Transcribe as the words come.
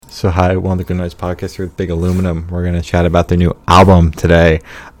So hi, One of the Good Noise Podcast here with Big Aluminum. We're going to chat about their new album today.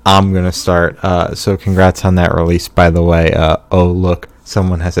 I'm going to start. So congrats on that release, by the way. Oh, look,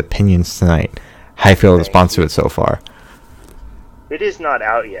 someone has opinions tonight. How do you feel the response to it so far? It is not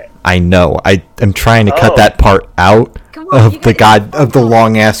out yet. I know. I am trying to cut that part out of the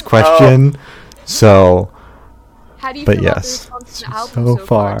long-ass question. So... How do you feel about yes, the response to the album so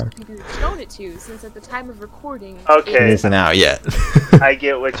far. To people you've shown it to, since at the time of recording, Okay. It isn't out yet. I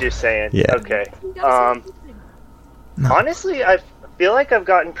get what you're saying. Yeah. Okay. Honestly, I feel like I've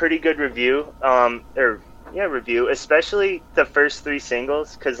gotten pretty good review. Review, especially the first 3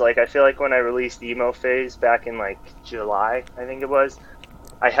 singles, because like I feel like when I released Emo Phase back in like July, I think it was,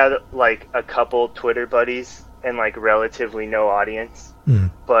 I had like a couple Twitter buddies and like relatively no audience,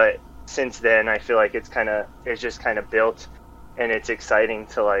 but since then I feel like it's just kind of built, and it's exciting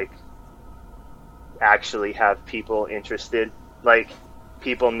to like actually have people interested, like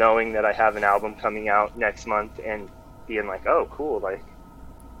people knowing that I have an album coming out next month and being like, oh cool, like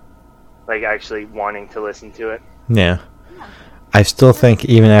actually wanting to listen to it. Yeah. I still think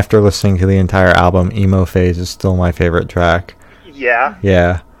even after listening to the entire album, Emo Phase is still my favorite track.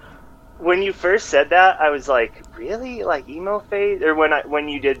 Yeah. When you first said that, I was like, really? Like Emo Phase? Or when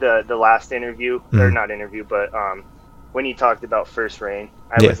you did the last interview, or not interview, but when you talked about First Rain,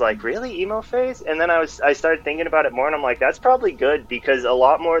 I was like, really? Emo Phase? And then I started thinking about it more, and I'm like, that's probably good, because a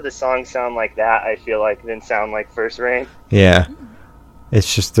lot more of the songs sound like that, I feel like, than sound like First Rain. Yeah.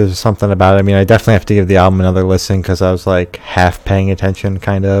 It's just, there's something about it. I mean, I definitely have to give the album another listen, because I was like half paying attention,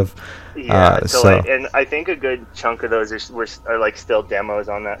 kind of. Yeah, and I think a good chunk of those are like still demos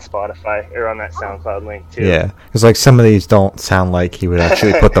on that Spotify or on that SoundCloud link too. Yeah, because like some of these don't sound like he would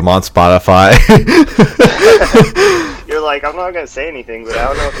actually put them on Spotify. You're like, I'm not gonna say anything, but I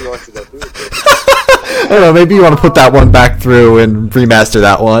don't know if he wants to go through with it. I don't know, maybe you want to put that one back through and remaster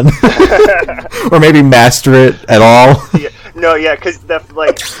that one, or maybe master it at all. Yeah. No, yeah, because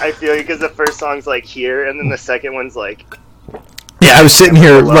I feel because the first song's like here, and then the second one's like. Yeah, I was sitting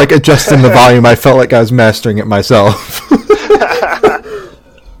here like adjusting the volume. I felt like I was mastering it myself.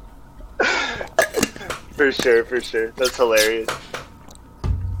 For sure. That's hilarious.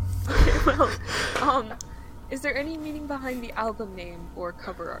 Okay, well, is there any meaning behind the album name or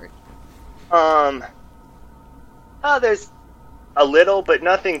cover art? There's a little, but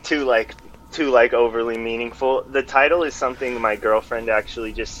nothing too overly meaningful. The title is something my girlfriend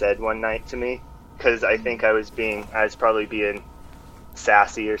actually just said one night to me, because I think I was probably being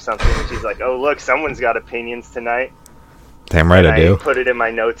sassy or something, and she's like, oh look, someone's got opinions tonight. Damn right, I do. Put it in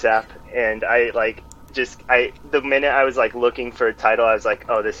my notes app, and the minute I was like looking for a title, I was like,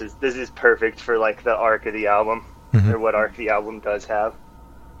 oh, this is perfect for like the arc of the album, or what arc the album does have.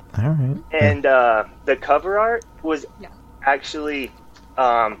 All right. And the cover art was actually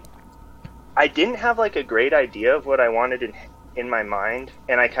I didn't have like a great idea of what I wanted in my mind,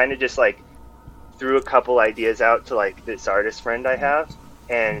 and I kind of just like threw a couple ideas out to like this artist friend I have,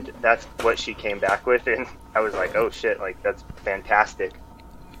 and that's what she came back with, and I was like, oh shit, like that's fantastic.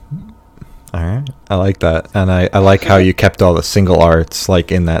 All right, I like that, and I like how you kept all the single arts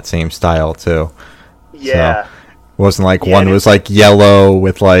like in that same style too. Yeah. So, it wasn't like one was like yellow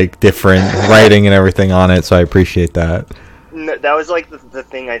with like different writing and everything on it, so I appreciate that. No, that was like the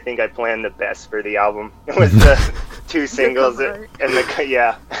thing I think I planned the best for the album. It was the 2 singles and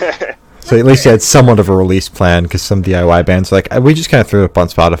So at least you had somewhat of a release plan, because some DIY bands are like, we just kind of threw it up on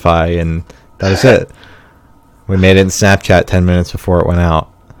Spotify and that was it. We made it in Snapchat 10 minutes before it went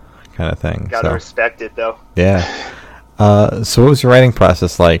out, kind of thing. Gotta respect it though. Yeah. So what was your writing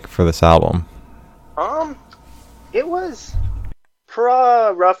process like for this album? It was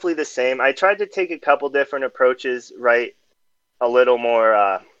roughly the same. I tried to take a couple different approaches, write a little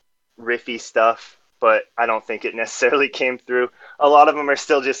more riffy stuff, but I don't think it necessarily came through. A lot of them are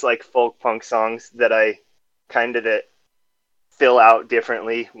still just like folk punk songs that I kind of fill out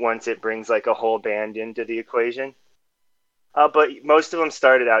differently once it brings like a whole band into the equation. But most of them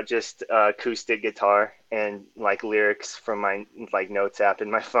started out just acoustic guitar and like lyrics from my like notes app in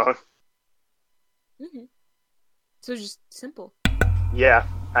my phone. Mm-hmm. So just simple. Yeah,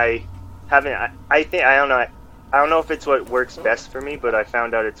 I don't know if it's what works best for me, but I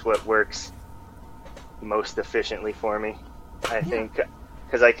found out it's what works most efficiently for me. I think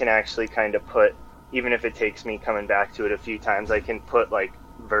because I can actually kind of put, even if it takes me coming back to it a few times, I can put like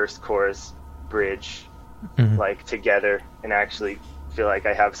verse, chorus, bridge like together and actually feel like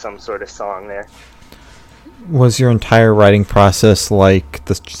I have some sort of song there. Was your entire writing process like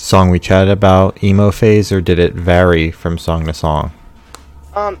the song we chatted about, Emo Phase, or did it vary from song to song?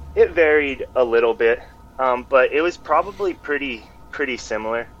 It varied a little bit, but it was probably pretty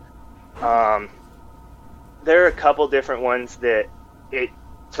similar. There are a couple different ones that it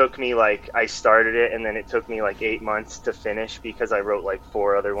took me, like, I started it and then it took me like 8 months to finish because I wrote like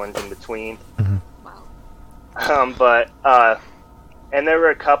 4 other ones in between. Wow. And there are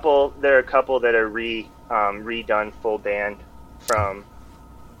a couple that are redone full band from,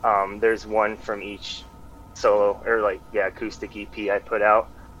 there's one from each solo or acoustic EP I put out.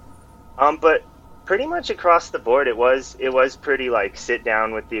 But pretty much across the board, it was pretty like sit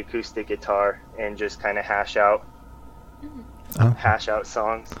down with the acoustic guitar and just kind of hash out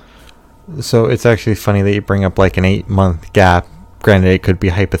songs. So it's actually funny that you bring up like an 8-month gap. Granted, it could be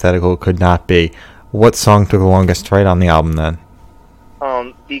hypothetical, it could not be. What song took the longest to write on the album then?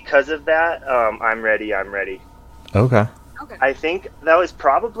 Because of that, I'm Ready. Okay. I think that was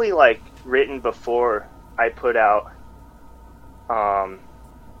probably like written before I put out,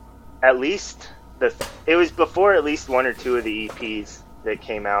 at least it was before at least 1 or 2 of the EPs that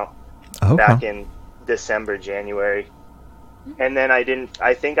came out back in December, January. And then I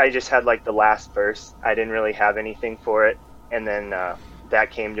think I just had like the last verse. I didn't really have anything for it. And then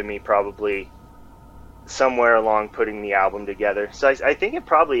that came to me probably somewhere along putting the album together. So I think it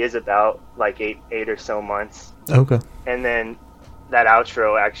probably is about like eight or so months. Okay. And then that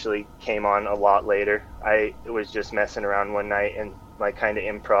outro actually came on a lot later. I was just messing around one night and like kind of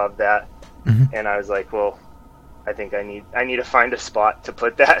improv that. And I was like, well, I think I need to find a spot to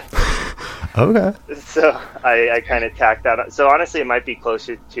put that. Okay. So I kind of tacked that on. So honestly, it might be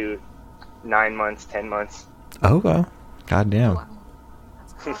closer to 9 months, 10 months. Okay. Goddamn. Wow.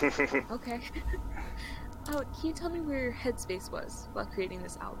 That's a lot. Okay. Can you tell me where your headspace was while creating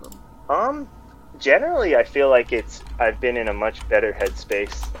this album? Generally, I feel like I've been in a much better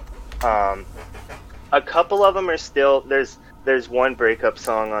headspace. A couple of them are still there's one breakup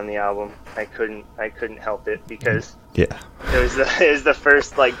song on the album. I couldn't help it because it was the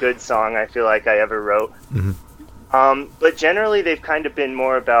first like good song I feel like I ever wrote. But generally, they've kind of been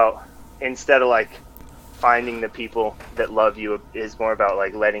more about, instead of like finding the people that love you, is more about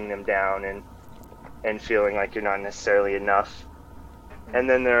like letting them down and feeling like you're not necessarily enough. And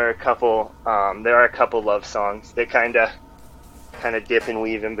then there are a couple love songs that kind of dip and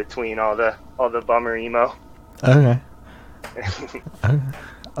weave in between all the bummer emo. Okay.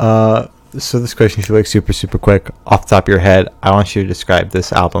 So this question should be like super, super quick. Off the top of your head, I want you to describe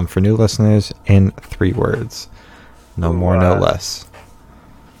this album for new listeners in 3 words. No more, no less.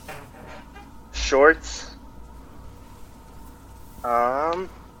 Shorts.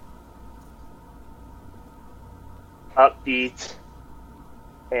 Upbeat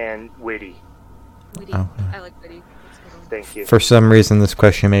and witty. Witty. Okay. I like witty. That's a good one. Thank you. For some reason, this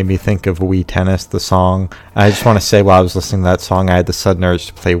question made me think of Wii Tennis, the song. I just want to say, while I was listening to that song, I had the sudden urge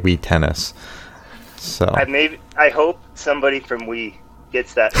to play Wii Tennis. So I hope somebody from Wii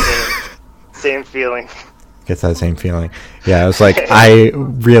gets that same feeling. Gets that same feeling. Yeah, I was like, I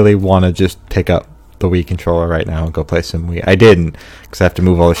really want to just pick up the Wii controller right now and go play some Wii. I didn't, because I have to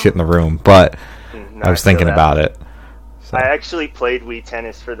move all the shit in the room, but I was thinking about it. So. I actually played Wii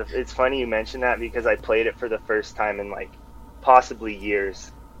Tennis it's funny you mentioned that, because I played it for the first time in like possibly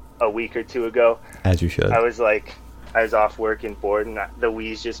years, a week or 2 ago. As you should. I was off work and bored, and the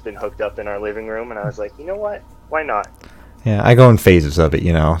Wii's just been hooked up in our living room, and I was like, you know what? Why not? Yeah, I go in phases of it,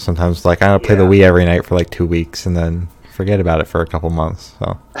 Sometimes like I play the Wii every night for like 2 weeks and then forget about it for a couple months.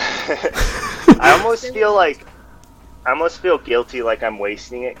 So I almost feel guilty, like I'm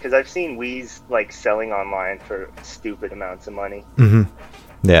wasting it, because I've seen Wii's like selling online for stupid amounts of money.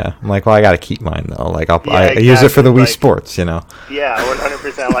 Yeah, I'm like, well, I gotta keep mine though. Like I exactly. use it for the Wii Sports, Yeah,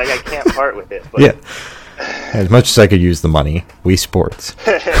 100%. Like I can't part with it. But. Yeah, as much as I could use the money, Wii Sports.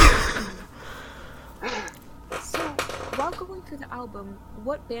 So, while going through the album,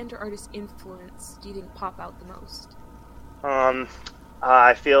 what band or artist influence do you think pop out the most?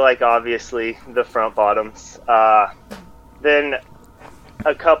 I feel like obviously the Front Bottoms. Then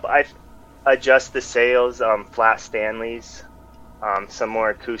a couple. I Adjust the Sails, Flat Stanleys, some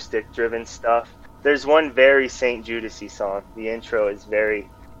more acoustic-driven stuff. There's one very St. Judasy song. The intro is very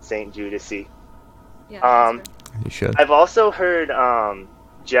St. Judasy. Yeah. You should. I've also heard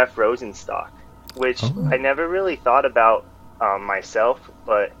Jeff Rosenstock, which I never really thought about myself,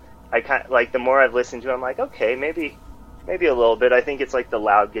 but I kind of like, the more I've listened to it, I'm like, okay, maybe a little bit. I think it's like the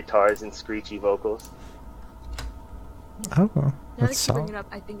loud guitars and screechy vocals. Oh, well, Now that's that you bring solid. it up,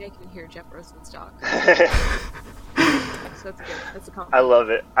 I think I can hear Jeff Rosenstock. So that's good. That's a compliment. I love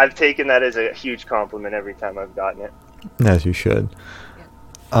it. I've taken that as a huge compliment every time I've gotten it. As you should.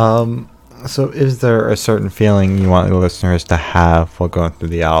 So is there a certain feeling you want the listeners to have while going through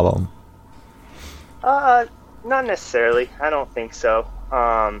the album? Not necessarily. I don't think so.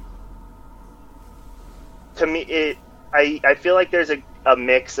 to me, I feel like there's a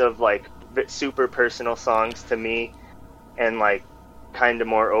mix of like super personal songs to me, and like kind of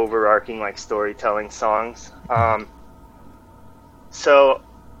more overarching like storytelling songs. So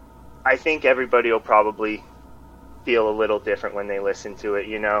I think everybody will probably feel a little different when they listen to it,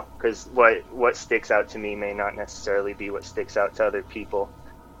 you know, because what sticks out to me may not necessarily be what sticks out to other people.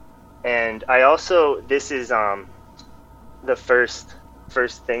 And I also, this is the first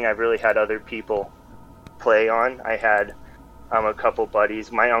thing I've really had other people play on. I had a couple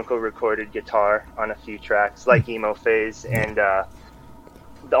buddies. My uncle recorded guitar on a few tracks, like Emo Phase, and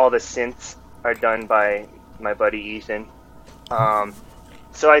all the synths are done by my buddy Ethan.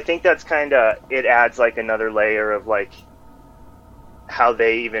 So I think that's kind of, it adds like another layer of like how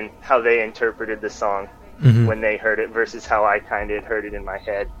they interpreted the song when they heard it versus how I kind of heard it in my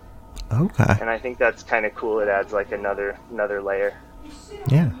head. Okay. And I think that's kind of cool. It adds like another layer.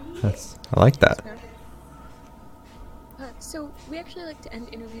 Yeah, I like that. So we actually like to end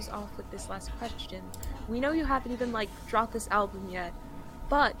interviews off with this last question. We know you haven't even like dropped this album yet,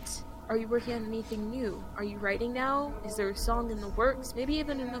 but are you working on anything new? Are you writing now? Is there a song in the works? Maybe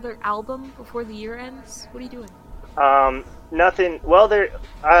even another album before the year ends? What are you doing? Nothing. Well,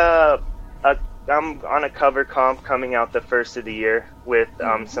 I'm on a cover comp coming out the first of the year with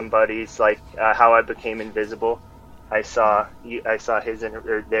some buddies, like How I Became Invisible. I saw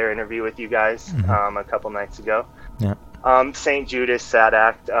their interview with you guys a couple nights ago. Yeah. St. Judas, Sad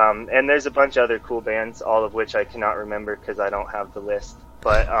Act, and there's a bunch of other cool bands, all of which I cannot remember because I don't have the list.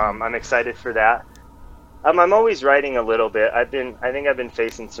 But I'm excited for that. I'm always writing a little bit. I think I've been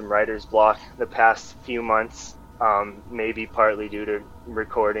facing some writer's block the past few months. Maybe partly due to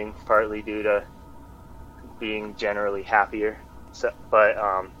recording, partly due to being generally happier. So, but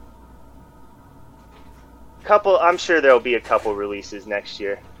I'm sure there'll be a couple releases next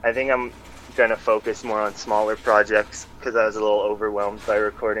year. I think I'm gonna focus more on smaller projects because I was a little overwhelmed by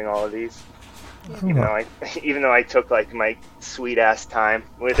recording all of these. Even though I took like my sweet ass time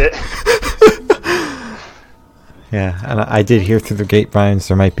with it. Yeah, and I did hear through the grapevines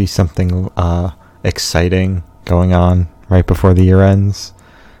there might be something exciting going on right before the year ends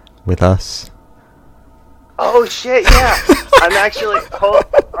with us. Oh shit! Yeah, I'm actually.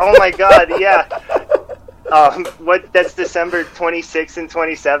 Oh my god! Yeah. That's December 26th and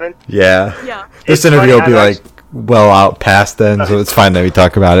 27th? Yeah. Yeah. This interview will be like well out past then, so it's fine that we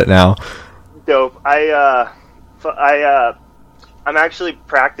talk about it now. Dope. I'm actually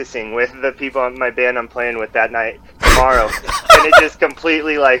practicing with the people in my band I'm playing with that night tomorrow, and it just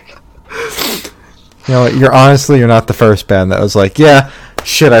completely like. You know what? You're not the first band that was like, yeah,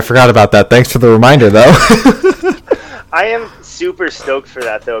 shit, I forgot about that. Thanks for the reminder, though. I am super stoked for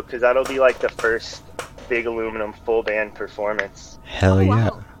that though, because that'll be like the first Big Aluminum full band performance. Hell yeah.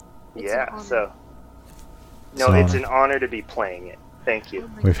 Wow. Yeah. So. No, it's an honor to be playing it. Thank you.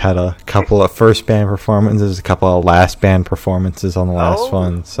 We've had a couple of first band performances, a couple of last band performances on the last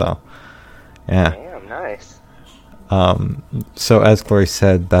one, so yeah. Damn, nice. So as Glory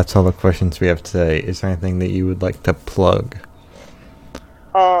said, that's all the questions we have today. Is there anything that you would like to plug?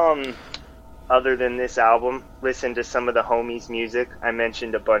 Other than this album, listen to some of the homies' music. I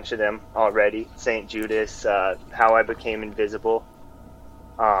mentioned a bunch of them already. St. Judas, How I Became Invisible,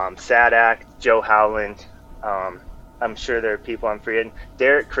 Sad Act, Joe Howland. I'm sure there are people I'm forgetting.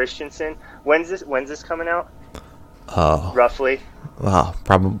 Derek Christensen. When's this coming out? Roughly. Well,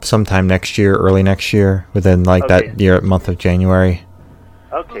 probably sometime next year, early next year, within like that month of January.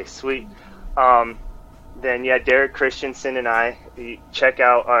 Okay, sweet. Then yeah, Derek Christensen and I, check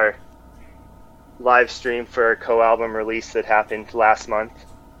out our live stream for our co-album release that happened last month,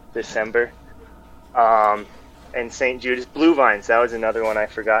 December. And St. Judas, Blue Vines, that was another one I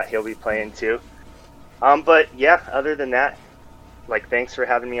forgot. He'll be playing too. But yeah, other than that, like, thanks for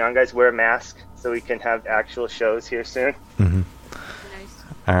having me on, guys. Wear a mask so we can have actual shows here soon. Mm-hmm. Nice.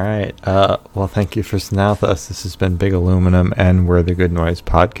 All right. Well, thank you for sitting out with us. This has been Big Aluminum, and we're the Good Noise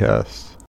Podcast.